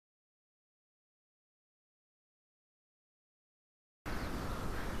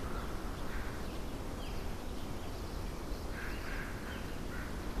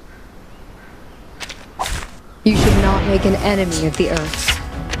You should not make an enemy of the earth.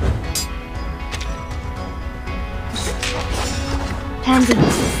 Handy.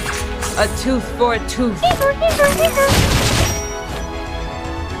 A tooth for a tooth.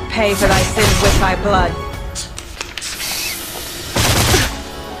 Pay for thy sins with thy blood.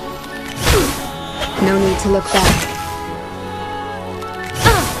 No need to look back.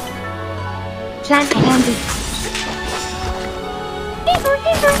 Plant handy.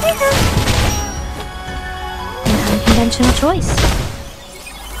 An unconventional choice.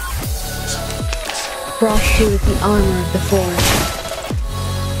 Frost Dew is the armor of the forest.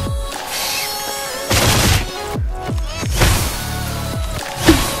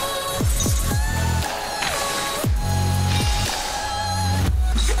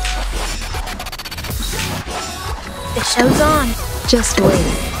 The show's on. Just wait.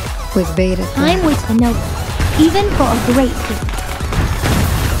 With bated breath. Time waits for no one, even for a great king.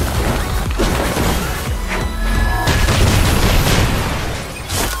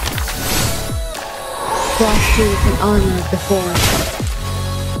 Frost Dew is the armor of the forest.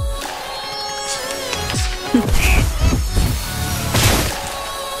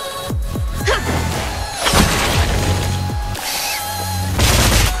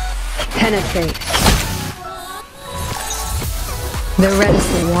 Penetrate. The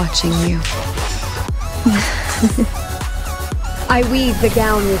rest are watching you. I weave the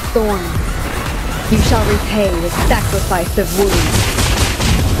gown with thorns. You shall repay with sacrifice of wounds.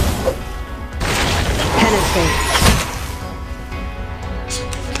 Penetrate.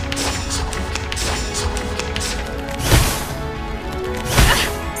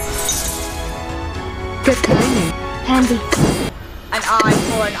 Good timing. Handy. An eye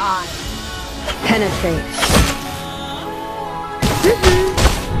for an eye. Penetrate.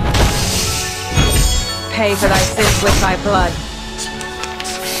 Pay for thy sins with thy blood.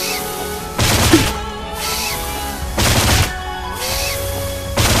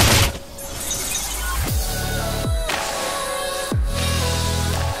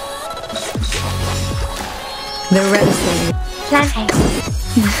 The reticent. Plant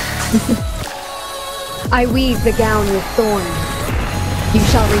I weave the gown with thorns. You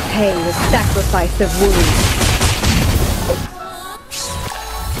shall repay with sacrifice of wounds.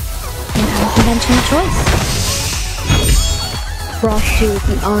 An unconventional choice. Frost Dew is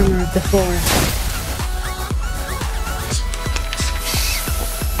the armor of the forest.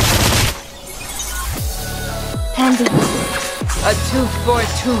 Handy. A tooth for a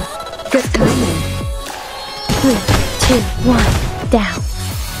tooth. Good timing. 3, 2, 1, down.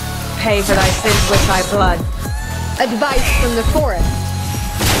 Pay for thy sins with thy blood. Advice from the forest.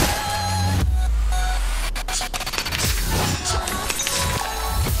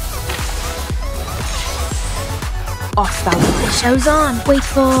 Off thou The art. show's on. Wait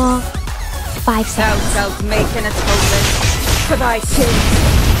for 5 Thou seconds. shalt make an atonement for thy sins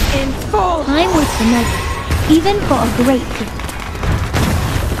in full. Time waits for no one, even for a great king.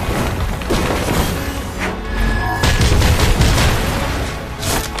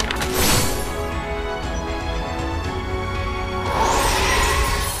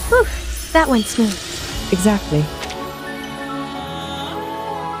 Whew, that went smooth. Exactly.